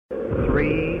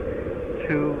3,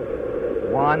 2,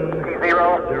 1,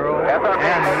 0,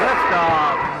 and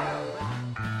liftoff.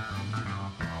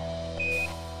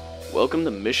 Welcome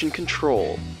to Mission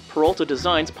Control, Peralta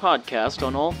Design's podcast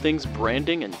on all things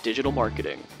branding and digital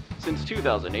marketing. Since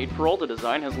 2008, Peralta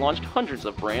Design has launched hundreds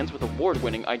of brands with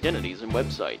award-winning identities and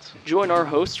websites. Join our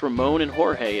hosts Ramon and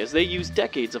Jorge as they use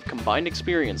decades of combined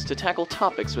experience to tackle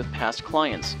topics with past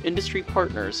clients, industry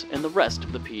partners, and the rest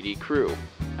of the PD crew.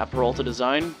 At Peralta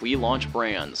Design, we launch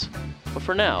brands. But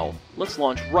for now, let's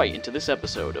launch right into this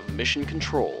episode of Mission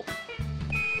Control.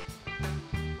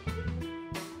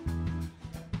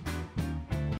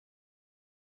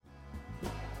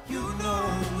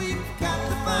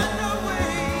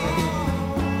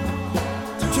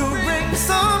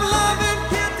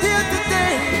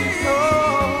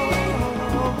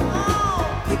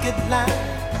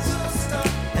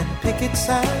 Picket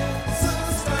signs.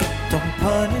 Don't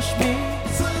punish me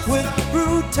with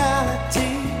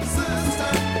brutality.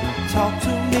 Talk to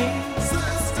me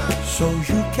so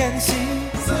you can see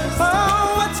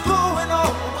what's going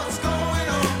on. What's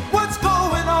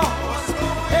going on?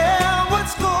 Yeah,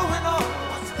 what's going on?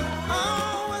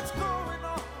 What's going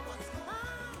on?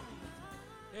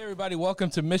 Hey everybody, welcome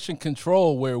to Mission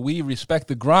Control, where we respect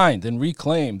the grind and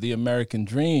reclaim the American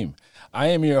dream. I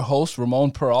am your host,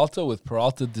 Ramon Peralta with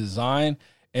Peralta Design,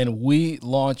 and we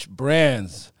launch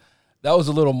brands. That was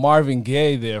a little Marvin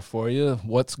Gaye there for you.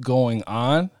 What's going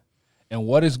on? And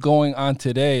what is going on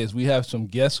today is we have some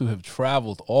guests who have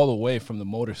traveled all the way from the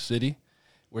Motor City.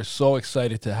 We're so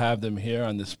excited to have them here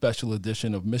on this special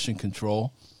edition of Mission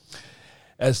Control.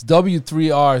 As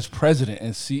W3R's president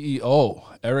and CEO,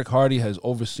 Eric Hardy has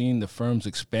overseen the firm's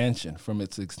expansion from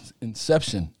its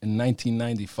inception in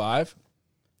 1995,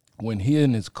 when he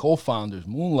and his co-founders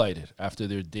moonlighted after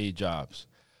their day jobs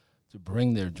to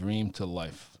bring their dream to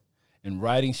life. And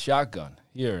riding shotgun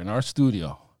here in our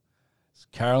studio is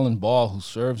Carolyn Ball, who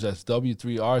serves as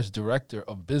W3R's Director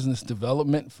of Business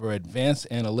Development for Advanced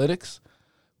Analytics.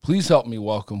 Please help me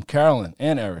welcome Carolyn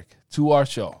and Eric to our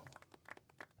show.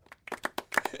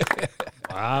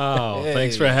 Wow. Hey.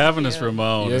 Thanks for having us,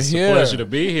 Ramon. You're it's here. a pleasure to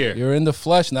be here. You're in the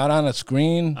flesh, not on a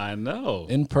screen, I know.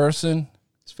 in person.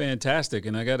 It's fantastic.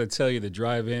 And I got to tell you, the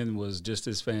drive-in was just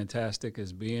as fantastic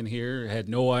as being here. I had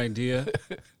no idea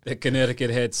that Connecticut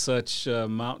had such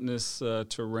mountainous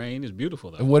terrain. It's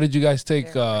beautiful, though. And what did you guys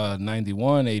take,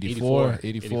 91, 84?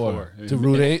 84. To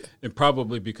Route 8? And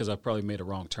probably because I probably made a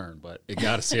wrong turn, but it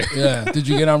got us here. Yeah. Did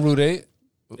you get on Route 8?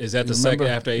 Is that the Remember? second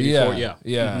after 84? Yeah.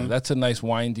 Yeah. That's a nice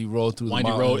windy road through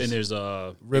Windy the road, mountains. and there's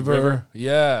a river.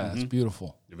 Yeah, it's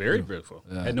beautiful. Very beautiful.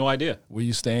 Yeah. I had no idea. Were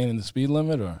you staying in the speed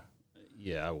limit or?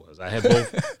 Yeah, I was. I had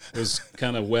both. It was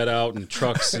kind of wet out and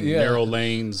trucks and narrow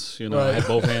lanes. You know, I had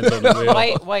both hands on the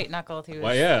wheel. White knuckle too.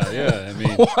 Well, yeah. I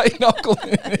mean, White knuckle.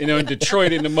 you know, in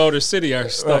Detroit, in the Motor City, our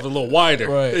stuff is a little wider.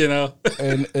 Right. You know,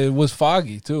 And it was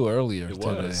foggy too earlier it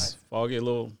today. was foggy, a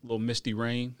little misty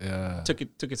rain. Yeah. Took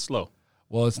it slow.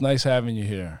 Well, it's nice having you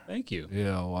here. Thank you.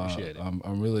 Yeah, Appreciate it.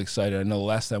 I'm really excited. I know the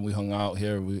last time we hung out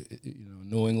here,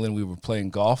 New England, we were playing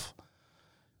golf.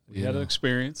 We had an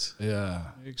experience. Yeah.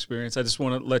 I just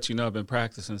want to let you know I've been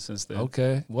practicing since then.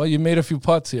 Okay. Well, you made a few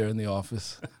putts here in the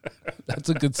office. That's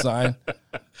a good sign.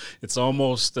 It's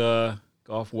almost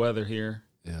golf weather here.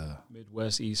 Yeah.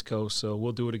 Midwest, East Coast. So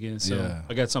we'll do it again soon. Yeah.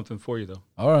 I got something for you though.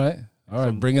 All right.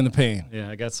 Bring in the pain. Yeah,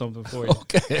 I got something for you.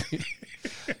 Okay.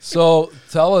 So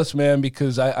tell us, man,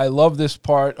 because I love this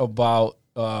part about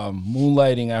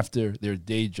moonlighting after their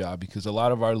day job, because a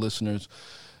lot of our listeners,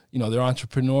 you know, they're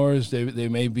entrepreneurs. They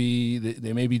may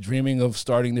be dreaming of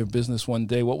starting their business one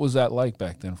day. What was that like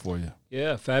back then for you?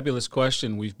 Yeah, fabulous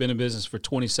question. We've been in business for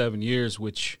 27 years,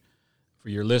 which for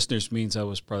your listeners means I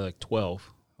was probably like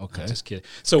 12. Okay. Just kidding.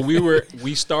 So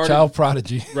we started. Child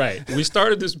prodigy. Right. We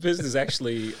started this business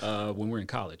actually when we were in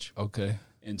college. Okay.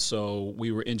 And so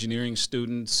we were engineering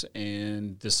students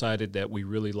and decided that we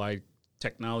really liked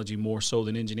technology more so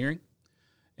than engineering.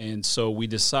 And so we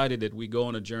decided that we go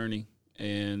on a journey,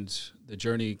 and the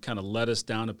journey kind of led us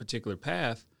down a particular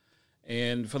path.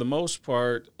 And for the most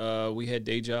part, we had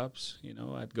day jobs. You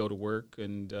know, I'd go to work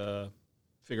and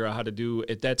figure out how to do.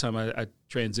 At that time, I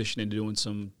transitioned into doing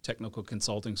some technical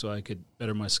consulting so I could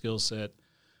better my skill set.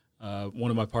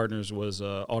 One of my partners was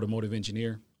an automotive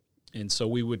engineer. And so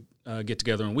we would get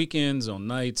together on weekends, on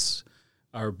nights.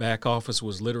 Our back office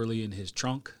was literally in his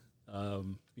trunk.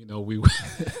 You know, we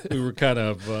were kind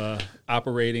of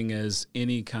operating as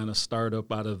any kind of startup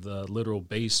out of the literal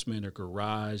basement or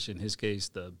garage, in his case,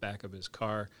 the back of his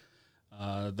car.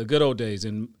 The good old days.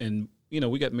 And you know,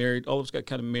 we got married, all of us got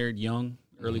kind of married young,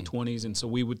 early 20s. And so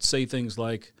we would say things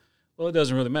like, Well, it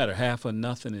doesn't really matter. Half of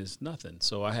nothing is nothing.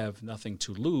 So I have nothing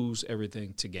to lose,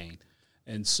 everything to gain.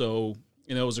 And so,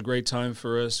 it was a great time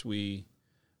for us. We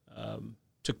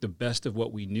took the best of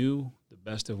what we knew, the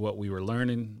best of what we were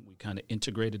learning. We kind of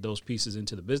integrated those pieces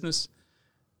into the business.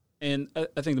 And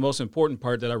I think the most important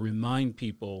part that I remind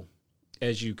people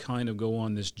as you kind of go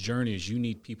on this journey is you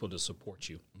need people to support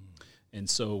you. And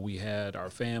so we had our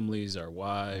families, our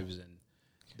wives, and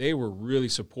they were really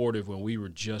supportive when we were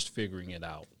just figuring it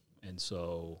out. And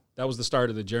so that was the start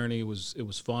of the journey. It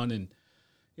was fun. And,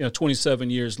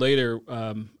 27 years later,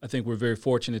 I think we're very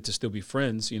fortunate to still be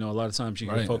friends. A lot of times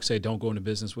you hear folks say, don't go into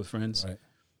business with friends.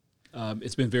 Right.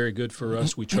 It's been very good for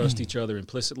us. We trust each other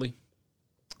implicitly,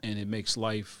 and it makes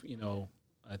life,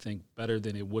 I think, better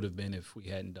than it would have been if we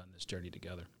hadn't done this journey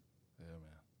together. Yeah,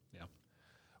 man. Yeah.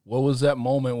 What was that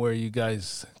moment where you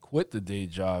guys quit the day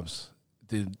jobs?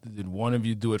 Did one of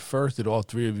you do it first? Did all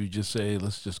three of you just say,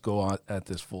 let's just go on at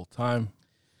this full time?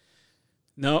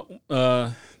 No,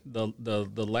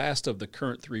 the last of the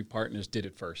current three partners did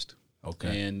it first.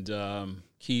 Okay. And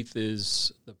Keith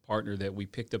is the partner that we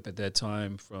picked up at that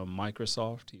time from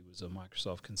Microsoft. He was a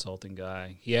Microsoft consulting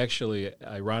guy. He actually,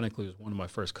 ironically, was one of my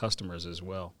first customers as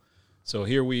well. So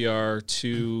here we are,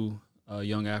 two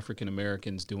young African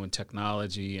Americans doing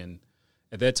technology. And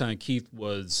at that time, Keith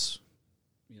was,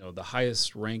 the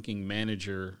highest ranking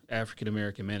manager, African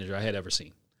American manager I had ever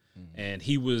seen. And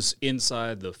he was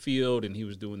inside the field, and he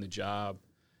was doing the job.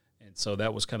 And so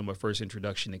that was kind of my first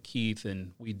introduction to Keith,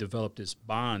 and we developed this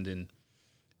bond. And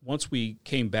once we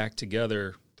came back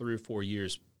together 3 or 4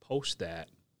 years post that,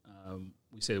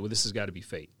 we said, well, this has got to be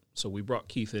fate. So we brought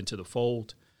Keith into the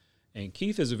fold, and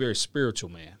Keith is a very spiritual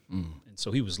man. And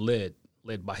so he was led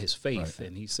by his faith. Right.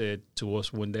 And he said to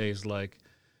us one day, it's like,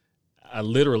 I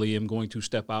literally am going to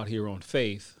step out here on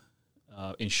faith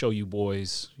and show you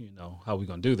boys, how we're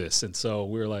going to do this. And so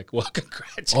we were like, well,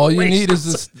 congratulations. All you need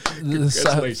is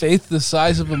the faith the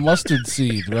size of a mustard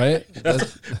seed, right?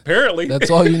 Apparently. That's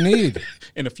all you need.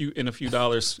 and a few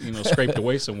dollars, scraped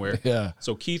away somewhere. Yeah.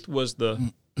 So Keith was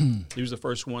he was the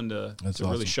first one to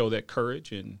really show that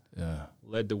courage and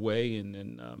led the way. And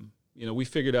then, we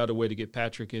figured out a way to get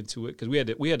Patrick into it because we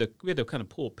had to kind of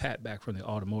pull Pat back from the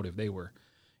automotive. They were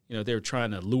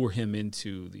trying to lure him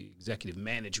into the executive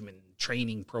management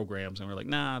training programs. And we're like,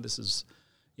 nah, this is,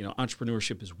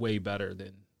 entrepreneurship is way better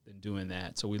than doing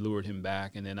that. So we lured him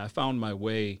back. And then I found my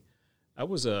way. I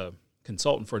was a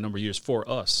consultant for a number of years for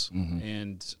us.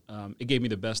 And it gave me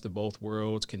the best of both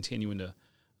worlds, continuing to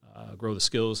grow the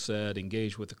skill set,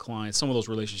 engage with the clients. Some of those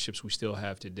relationships we still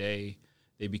have today.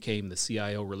 They became the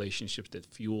CIO relationships that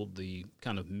fueled the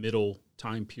kind of middle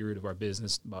time period of our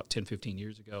business about 10, 15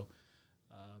 years ago.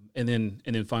 And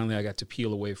then finally I got to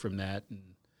peel away from that and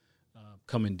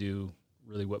come and do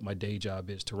really what my day job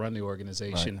is, to run the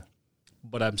organization. Right.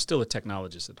 But I'm still a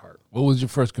technologist at heart. What was your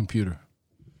first computer?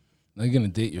 Now you're going to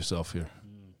date yourself here.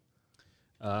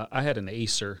 I had an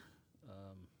Acer,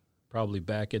 probably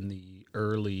back in the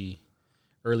early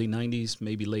 90s,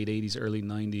 maybe late 80s, early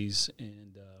 90s.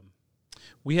 And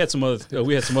we had some other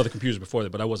computers before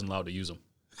that, but I wasn't allowed to use them.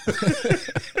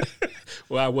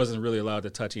 Well, I wasn't really allowed to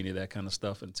touch any of that kind of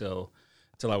stuff until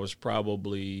I was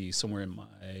probably somewhere in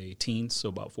my teens, so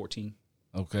about 14.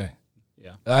 Okay.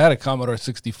 Yeah. I had a Commodore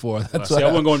 64. That's I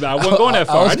wasn't going that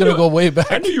far. I was going to go way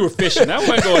back. I knew you were fishing. I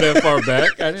wasn't going that far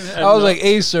back. I was like,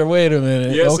 Acer, wait a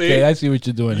minute. Yeah, okay, see? I see what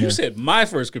you're doing here. You said my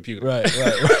first computer. Right.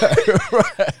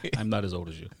 I'm not as old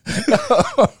as you.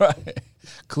 Right.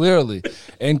 Clearly.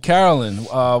 And Carolyn,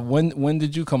 when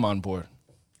did you come on board?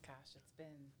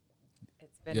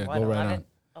 Been what,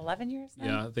 11 years now?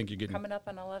 Yeah, I think you're getting coming up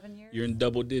on 11 years. You're in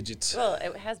double digits. Well,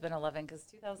 it has been 11 because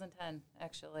 2010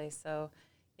 actually. So,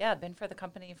 yeah, I've been for the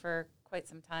company for quite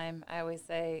some time. I always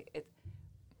say it's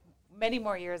many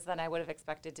more years than I would have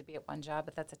expected to be at one job,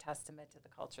 but that's a testament to the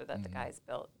culture that the guys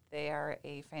built. They are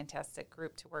a fantastic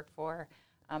group to work for.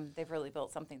 They've really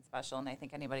built something special, and I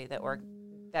think anybody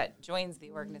that joins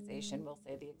the organization will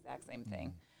say the exact same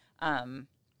thing.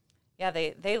 Yeah,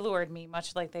 they lured me,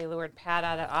 much like they lured Pat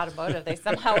out of automotive. They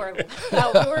somehow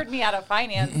lured me out of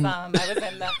finance. I was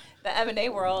in the M&A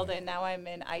world, and now I'm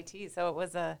in IT. So it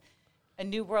was a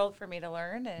new world for me to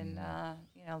learn, and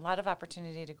a lot of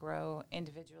opportunity to grow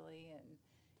individually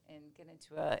and get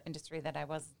into an industry that I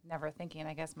was never thinking,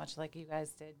 I guess, much like you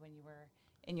guys did when you were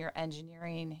in your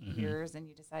engineering years and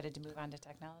you decided to move on to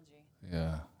technology.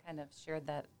 Yeah. Kind of shared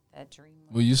that dream.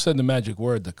 Well, you said the magic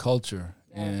word, the culture,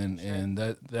 yeah, and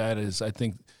that is, I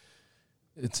think,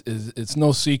 it's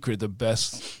no secret the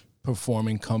best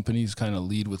performing companies kind of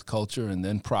lead with culture, and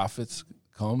then profits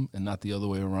come, and not the other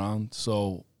way around.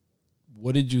 So,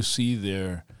 what did you see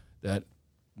there that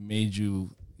made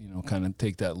you, kind of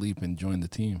take that leap and join the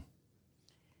team?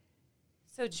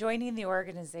 So joining the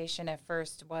organization at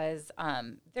first was,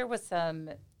 there was some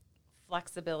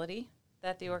flexibility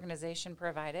that the organization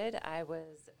provided. I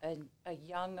was a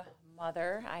young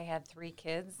mother. I had 3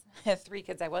 kids.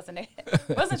 I wasn't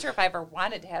sure if I ever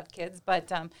wanted to have kids, but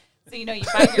so you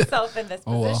find yourself in this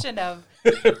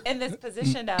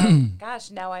position of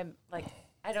gosh, now I'm like,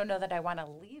 I don't know that I want to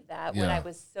leave that when I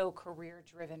was so career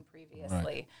driven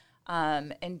previously.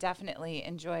 Right. And definitely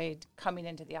enjoyed coming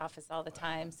into the office all the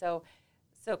time. So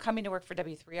coming to work for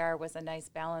W3R was a nice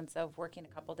balance of working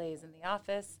a couple days in the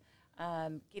office,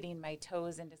 getting my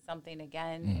toes into something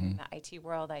again. In the IT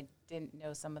world, I didn't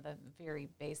know some of the very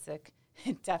basic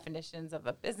definitions of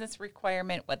a business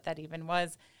requirement, what that even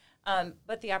was.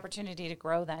 But the opportunity to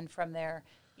grow then from there,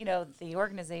 the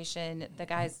organization, the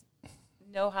guys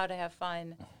know how to have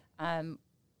fun,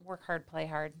 work hard, play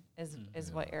hard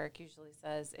is what Eric usually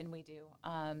says, and we do.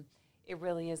 It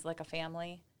really is like a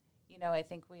family. I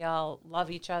think we all love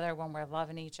each other when we're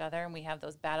loving each other, and we have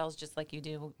those battles just like you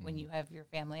do when you have your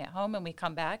family at home, and we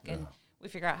come back and we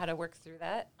figure out how to work through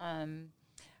that.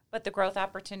 But the growth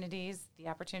opportunities, the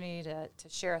opportunity to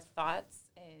share thoughts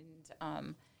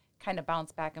and kind of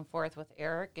bounce back and forth with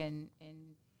Eric and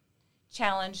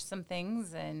challenge some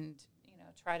things and,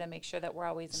 try to make sure that we're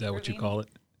always improving. Is that what you call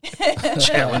it?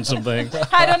 Challenge some things?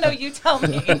 I don't know. You tell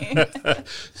me.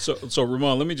 So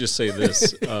Ramon, let me just say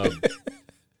this.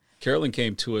 Carolyn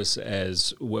came to us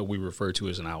as what we refer to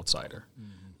as an outsider.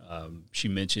 She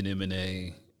mentioned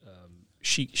M&A.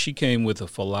 She came with a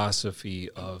philosophy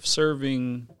of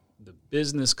serving the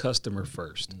business customer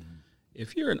first.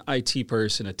 If you're an IT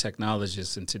person, a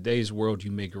technologist, in today's world,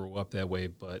 you may grow up that way.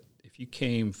 But if you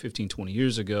came 15, 20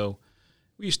 years ago,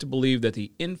 we used to believe that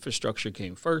the infrastructure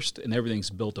came first and everything's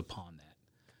built upon that.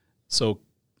 So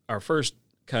our first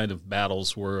kind of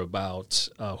battles were about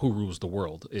who rules the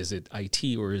world. Is it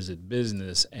IT or is it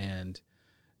business? And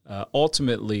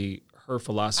ultimately, her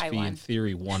philosophy and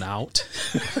theory won out.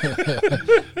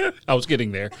 I was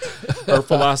getting there. Her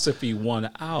philosophy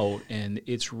won out, and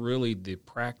it's really the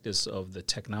practice of the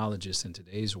technologists in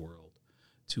today's world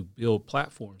to build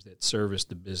platforms that service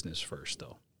the business first,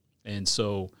 though. And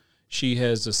so she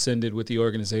has ascended with the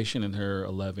organization in her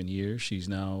 11 years. She's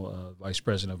now vice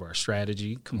president of our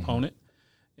strategy component.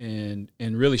 And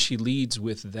really, she leads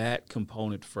with that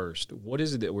component first. What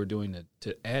is it that we're doing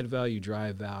to add value,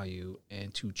 drive value,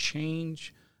 and to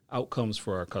change outcomes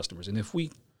for our customers? And if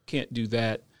we can't do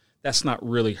that, that's not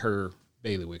really her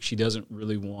bailiwick. She doesn't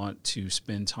really want to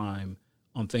spend time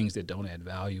on things that don't add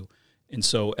value. And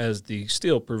so as the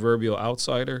still proverbial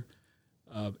outsider,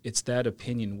 it's that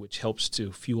opinion which helps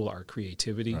to fuel our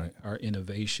creativity, our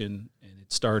innovation, and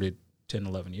it started 10,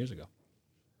 11 years ago.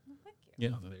 Yeah,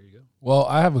 there you go. Well,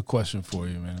 I have a question for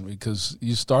you, man, because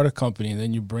you start a company and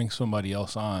then you bring somebody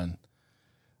else on.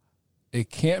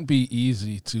 It can't be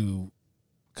easy to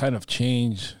kind of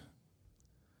change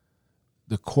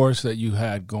the course that you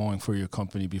had going for your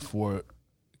company before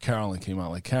Carolyn came out.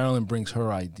 Like, Carolyn brings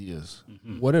her ideas.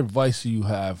 What advice do you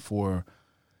have for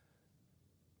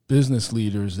business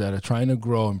leaders that are trying to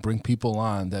grow and bring people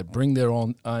on that bring their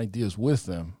own ideas with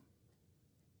them?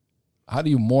 How do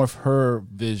you morph her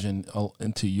vision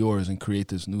into yours and create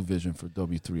this new vision for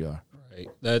W3R? Right.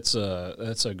 That's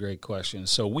a great question.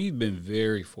 So we've been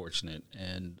very fortunate,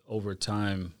 and over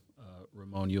time,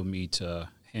 Ramon, you'll meet a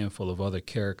handful of other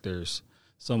characters,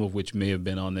 some of which may have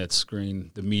been on that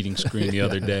screen, the meeting screen the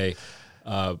other day.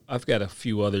 I've got a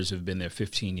few others who've been there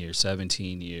 15 years,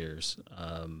 17 years.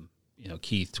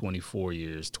 Keith, 24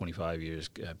 years, 25 years,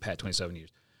 Pat, 27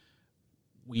 years.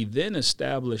 We then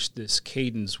established this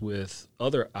cadence with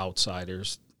other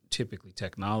outsiders, typically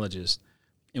technologists,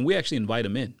 and we actually invite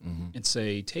them in and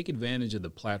say, take advantage of the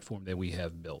platform that we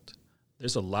have built.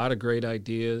 There's a lot of great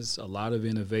ideas, a lot of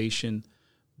innovation,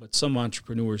 but some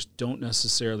entrepreneurs don't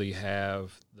necessarily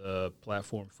have the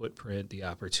platform footprint, the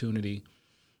opportunity,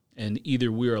 and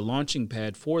either we're a launching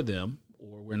pad for them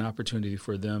or we're an opportunity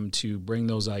for them to bring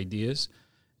those ideas.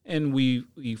 And we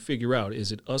figure out,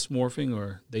 is it us morphing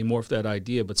or they morph that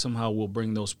idea, but somehow we'll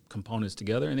bring those components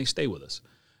together and they stay with us.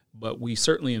 But we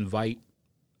certainly invite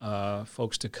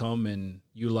folks to come and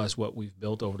utilize what we've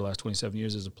built over the last 27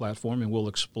 years as a platform, and we'll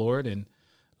explore it and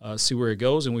see where it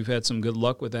goes. And we've had some good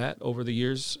luck with that over the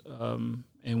years.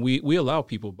 And we allow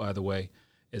people, by the way,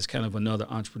 as kind of another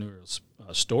entrepreneurial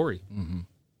story.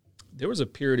 There was a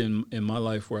period in my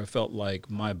life where I felt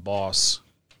like my boss,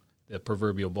 the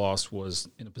proverbial boss, was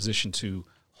in a position to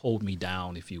hold me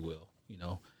down, if you will.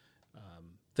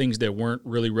 Things that weren't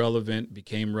really relevant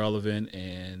became relevant,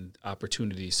 and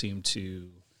opportunities seemed to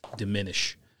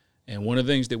diminish. And one of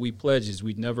the things that we pledge is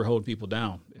we'd never hold people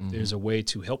down. If there's a way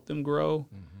to help them grow,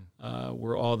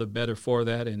 we're all the better for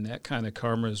that. And that kind of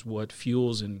karma is what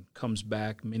fuels and comes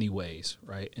back many ways,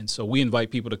 right? And so we invite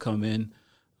people to come in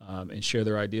and share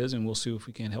their ideas, and we'll see if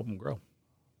we can help them grow.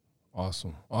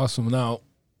 Awesome. Now,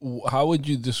 how would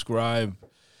you describe,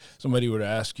 somebody were to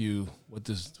ask you, what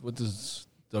does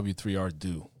W3R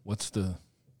do? What's the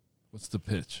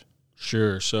pitch?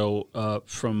 Sure. So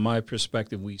from my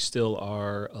perspective, we still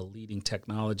are a leading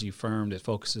technology firm that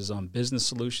focuses on business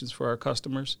solutions for our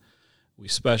customers. We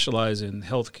specialize in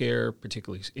healthcare,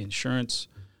 particularly insurance,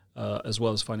 as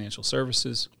well as financial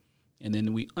services. And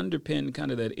then we underpin kind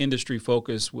of that industry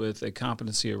focus with a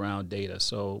competency around data.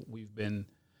 So we've been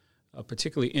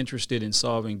particularly interested in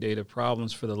solving data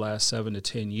problems for the last 7 to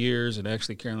 10 years. And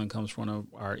actually, Carolyn comes from one of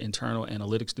our internal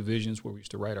analytics divisions where we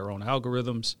used to write our own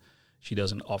algorithms. She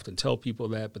doesn't often tell people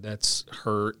that, but that's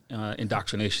her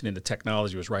indoctrination into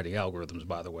technology, was writing algorithms,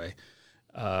 by the way.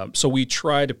 So we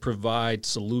try to provide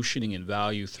solutioning and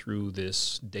value through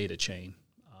this data chain,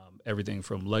 everything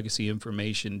from legacy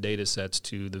information data sets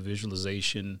to the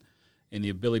visualization and the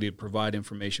ability to provide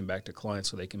information back to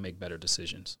clients so they can make better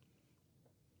decisions.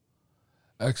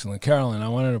 Excellent. Carolyn, I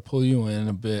wanted to pull you in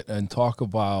a bit and talk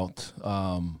about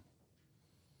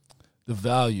the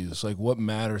values, like what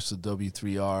matters to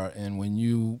W3R. And when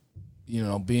you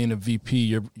being a VP,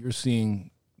 you're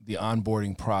seeing the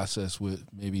onboarding process with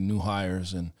maybe new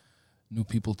hires and new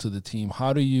people to the team.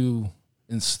 How do you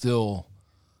instill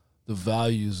the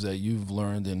values that you've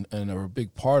learned and are a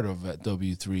big part of at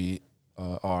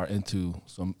W3R into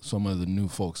some of the new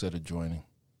folks that are joining?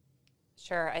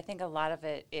 Sure. I think a lot of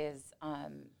it is,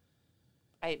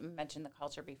 I mentioned the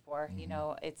culture before.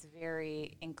 It's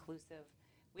very inclusive.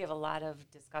 We have a lot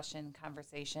of discussion,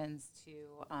 conversations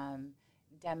to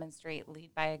demonstrate,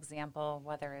 lead by example,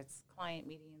 whether it's client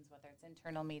meetings, whether it's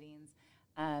internal meetings.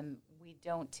 We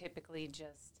don't typically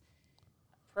just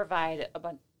provide a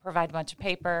bunch of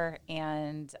paper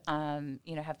and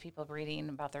have people reading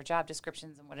about their job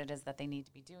descriptions and what it is that they need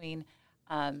to be doing.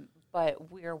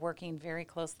 But we're working very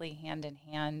closely hand in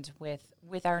hand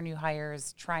with our new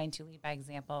hires, trying to lead by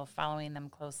example, following them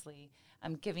closely,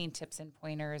 giving tips and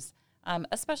pointers,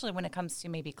 especially when it comes to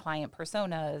maybe client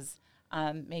personas,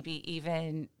 maybe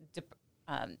even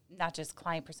not just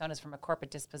client personas from a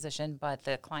corporate disposition, but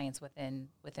the clients within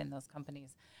those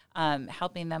companies,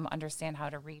 helping them understand how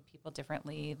to read people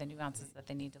differently, the nuances that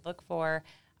they need to look for.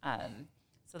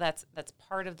 So that's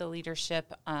part of the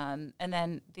leadership. And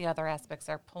then the other aspects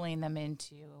are pulling them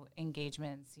into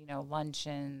engagements,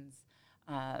 luncheons,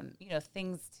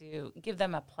 things to give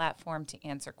them a platform to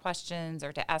answer questions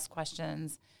or to ask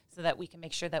questions so that we can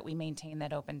make sure that we maintain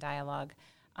that open dialogue.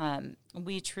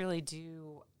 We truly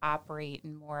do operate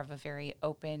in more of a very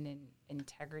open and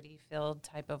integrity-filled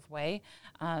type of way.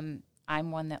 I'm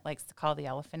one that likes to call the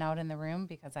elephant out in the room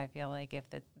because I feel like if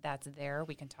that's there,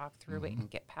 we can talk through it and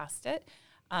get past it.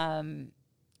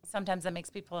 Sometimes that makes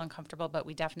people uncomfortable, but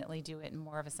we definitely do it in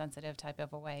more of a sensitive type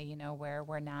of a way, where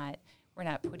we're not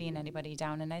putting anybody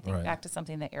down. And I think back to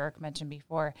something that Eric mentioned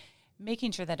before,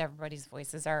 making sure that everybody's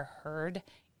voices are heard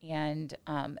and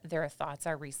their thoughts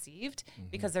are received,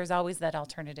 because there's always that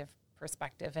alternative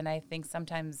perspective. And I think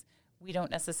sometimes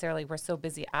we're so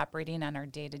busy operating on our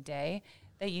day-to-day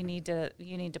that you need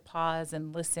to pause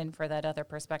and listen for that other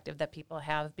perspective that people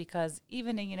have, because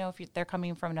even, if they're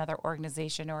coming from another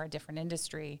organization or a different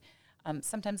industry,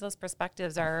 sometimes those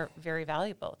perspectives are very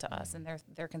valuable to us, and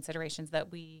they're considerations that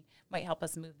might help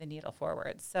us move the needle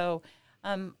forward. So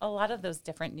a lot of those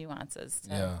different nuances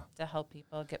to help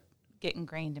people get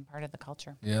ingrained in part of the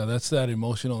culture. Yeah, that's that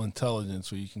emotional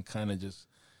intelligence where you can kind of just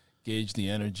gauge the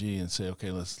energy and say,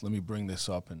 okay, let me bring this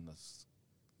up and let's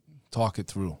talk it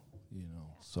through,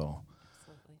 So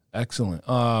absolutely.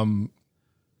 Excellent.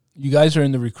 You guys are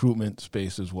in the recruitment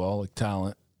space as well, like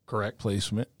talent. Correct.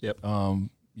 Placement. Yep.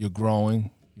 You're growing,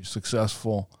 you're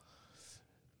successful.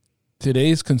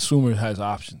 Today's consumer has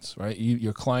options, right?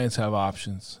 Your clients have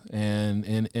options,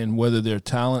 and whether they're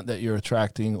talent that you're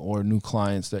attracting or new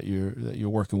clients that you're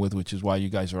working with, which is why you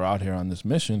guys are out here on this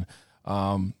mission.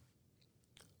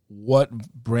 What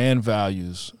brand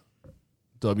values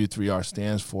W3R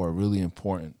stands for are really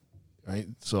important, right?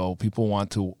 So people want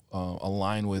to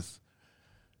align with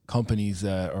companies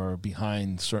that are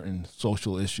behind certain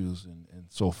social issues and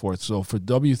so forth. So for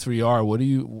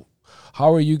W3R,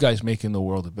 how are you guys making the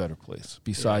world a better place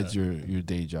besides your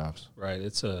day jobs? Right.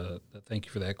 Thank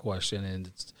you for that question. And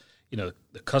it's,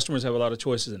 the customers have a lot of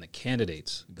choices, and the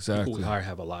candidates, exactly, people we hire,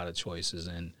 have a lot of choices,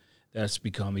 and that's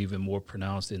become even more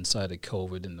pronounced inside of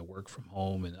COVID and the work from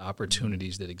home and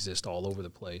opportunities that exist all over the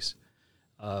place.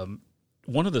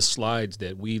 one of the slides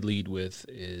that we lead with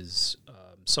is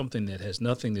something that has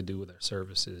nothing to do with our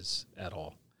services at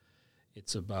all.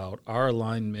 It's about our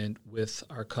alignment with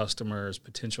our customers,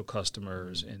 potential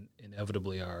customers, and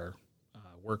inevitably our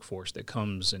workforce that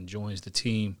comes and joins the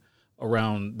team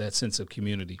around that sense of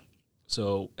community.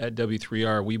 So at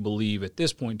W3R, we believe at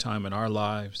this point in time in our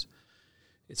lives,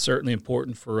 it's certainly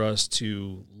important for us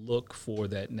to look for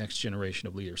that next generation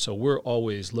of leaders. So we're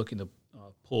always looking to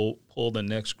pull the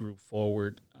next group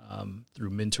forward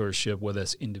through mentorship, whether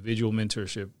that's individual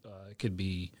mentorship, it could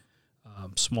be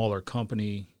smaller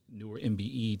company, newer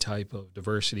MBE type of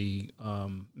diversity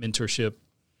mentorship.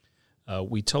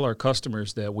 We tell our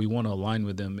customers that we want to align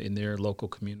with them in their local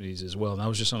communities as well. And I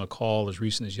was just on a call as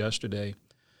recent as yesterday.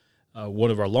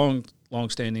 One of our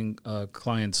long-standing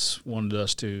clients wanted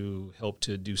us to help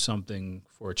to do something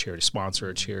for a charity, sponsor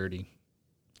a charity,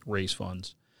 raise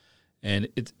funds. And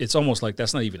it's almost like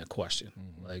that's not even a question.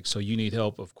 Mm-hmm. Like, so you need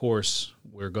help, of course,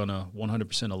 we're going to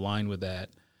 100% align with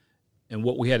that. And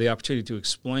what we had the opportunity to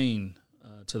explain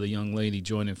to the young lady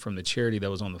joining from the charity that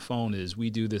was on the phone is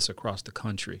we do this across the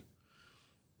country.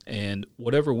 And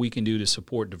whatever we can do to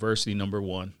support diversity, number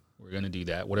one, we're going to do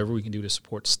that. Whatever we can do to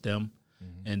support STEM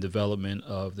and development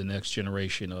of the next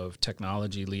generation of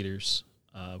technology leaders,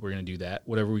 we're going to do that.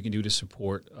 Whatever we can do to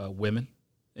support women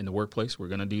in the workplace, we're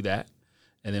going to do that.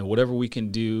 And then whatever we can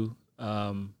do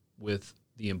with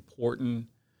the important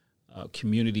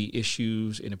community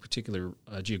issues in a particular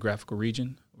geographical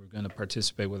region, we're going to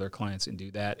participate with our clients and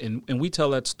do that. And we tell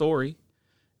that story,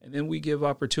 and then we give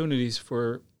opportunities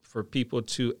for people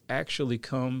to actually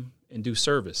come and do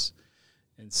service.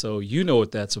 And so you know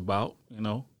what that's about,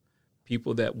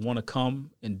 people that want to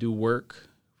come and do work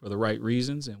for the right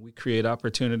reasons, and we create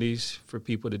opportunities for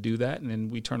people to do that, and then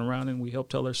we turn around and we help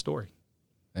tell their story.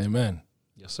 Amen.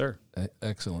 Yes, sir.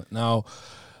 Excellent. Now,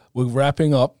 we're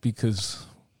wrapping up because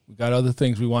we got other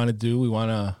things we want to do. We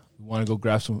want to go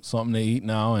grab something to eat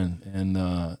now, and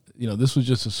this was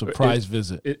just a surprise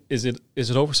visit. Is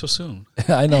it over so soon?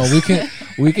 I know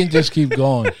we can just keep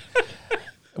going.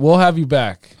 We'll have you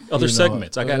back. Other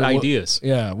segments. I got ideas.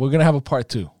 Yeah, we're gonna have a part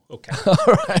 2. Okay.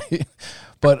 All right.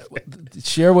 But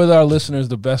share with our listeners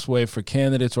the best way for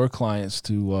candidates or clients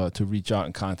to reach out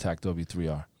and contact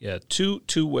W3R. Yeah,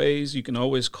 two ways. You can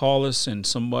always call us, and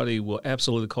somebody will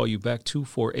absolutely call you back,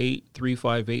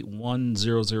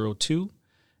 248-358-1002.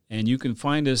 And you can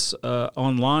find us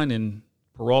online, and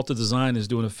Peralta Design is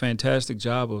doing a fantastic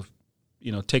job of,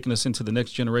 taking us into the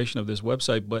next generation of this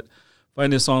website. But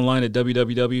find us online at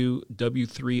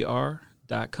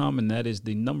www.w3r.com, and that is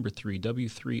the number 3,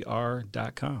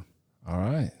 w3r.com. All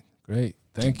right. Great.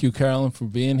 Thank you, Carolyn, for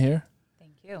being here.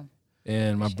 Thank you.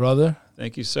 And my brother.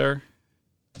 Thank you, sir.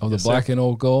 Of the Black and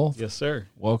Old Gold. Yes, sir.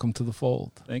 Welcome to the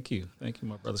fold. Thank you. Thank you,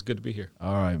 my brother. It's good to be here.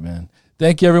 All right, man.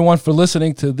 Thank you, everyone, for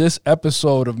listening to this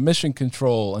episode of Mission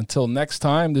Control. Until next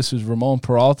time, this is Ramon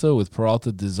Peralta with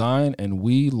Peralta Design, and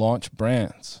we launch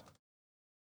brands.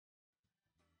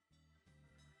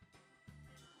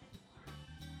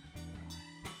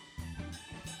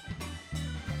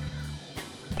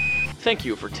 Thank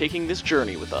you for taking this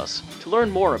journey with us. To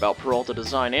learn more about Peralta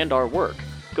Design and our work,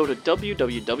 go to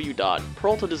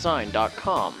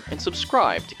www.peraltadesign.com and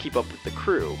subscribe to keep up with the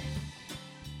crew.